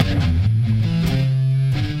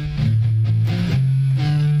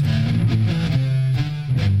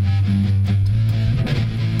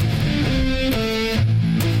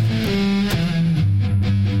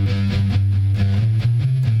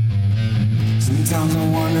Sometimes I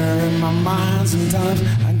wonder in my mind, sometimes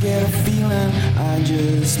I get a feeling I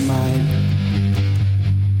just might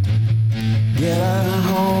get a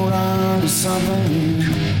hold on to something new.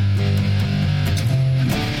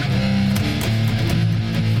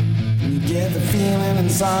 You get the feeling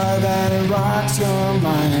inside that it rocks your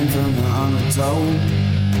mind from the undertow.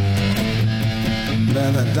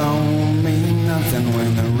 But that don't mean nothing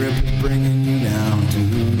when the rip is bringing you down to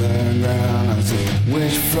the ground. I say,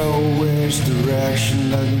 which flow, which direction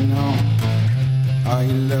does it know? Are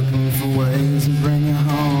you looking for ways to bring you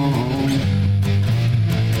home?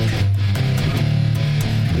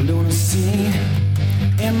 Lunacy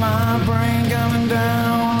in my brain coming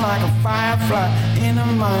down like a firefly in a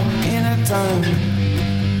mind, in a time.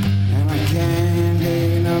 And I can't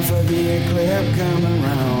get enough of the eclipse coming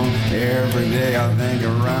round. Every day I think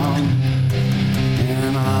around,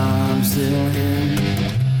 and I'm still here,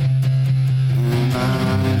 and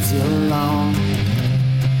I'm still alone.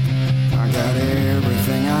 I got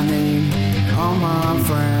everything I need. All my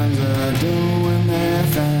friends are doing their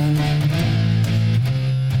thing.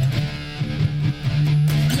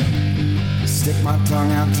 Stick my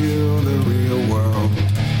tongue out to the real world,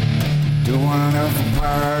 doing it for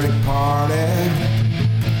party.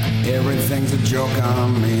 Everything's a joke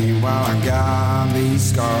on me while I got these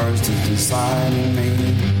scars to decide me.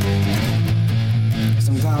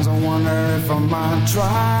 Sometimes I wonder if I might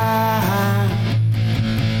try,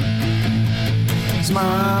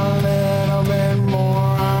 smile a little bit more.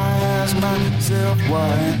 I ask myself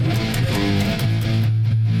why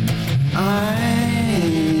I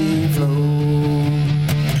flow.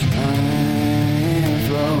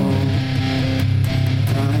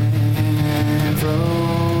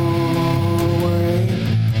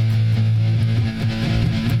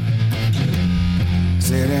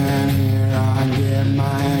 Sitting here, I get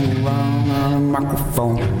my angle wrong on a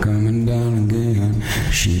microphone coming down again.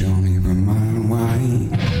 She don't even mind why.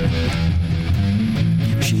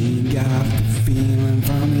 She got the feeling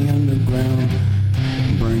from the underground,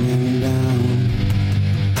 bringing down.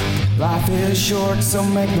 Life is short, so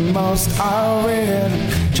make the most of it.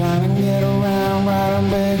 Trying to get around, right a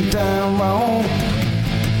big down road.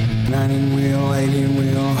 19-wheel,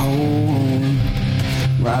 18-wheel, hold.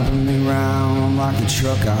 Wrapping me round like a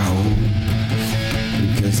truck I hold,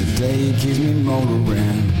 because the day keeps me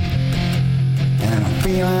motoring, and I'm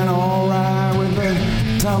feeling alright with it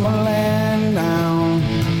tumbling down.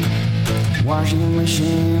 Washing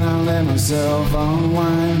machine, I let myself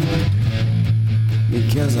unwind,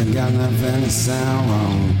 because I got nothing to sound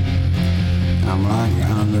wrong. I'm like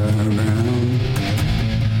underground.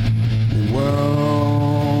 The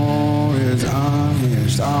world is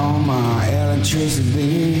unhinged. All my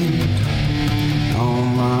electricity, all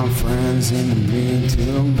my friends seem to be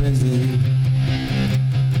too busy.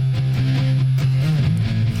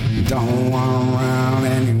 Don't want around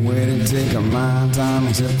anyway to take up my time,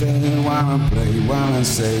 except they wanna play while I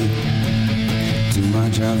say too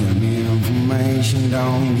much of the information.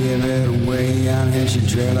 Don't give it away. I hit your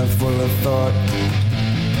trailer full of thought.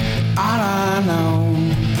 All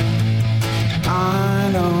I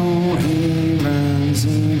don't even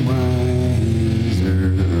see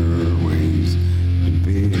wiser ways to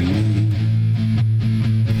be me.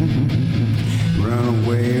 Run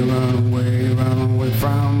away, run away, run away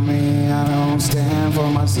from me. I don't stand for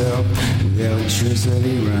myself. With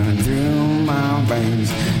electricity running through my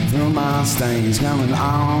veins, through my stains, coming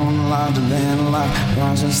on larger than life.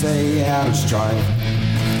 I should stay out of strife.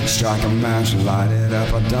 Strike a match and light it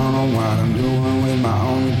up. I don't know what I'm doing with my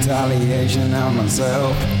own retaliation of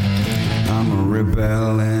myself. I'm a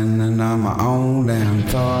rebelling and I'm my own damn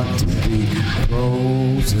thought to be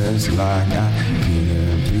processed like I could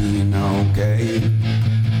have been okay.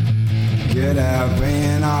 Could have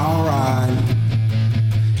been alright.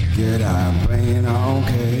 Could have been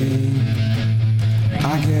okay.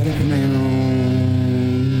 I could have known.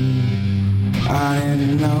 I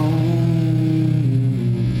didn't know.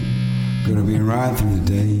 Could have been right through the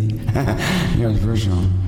day. Here's the first song.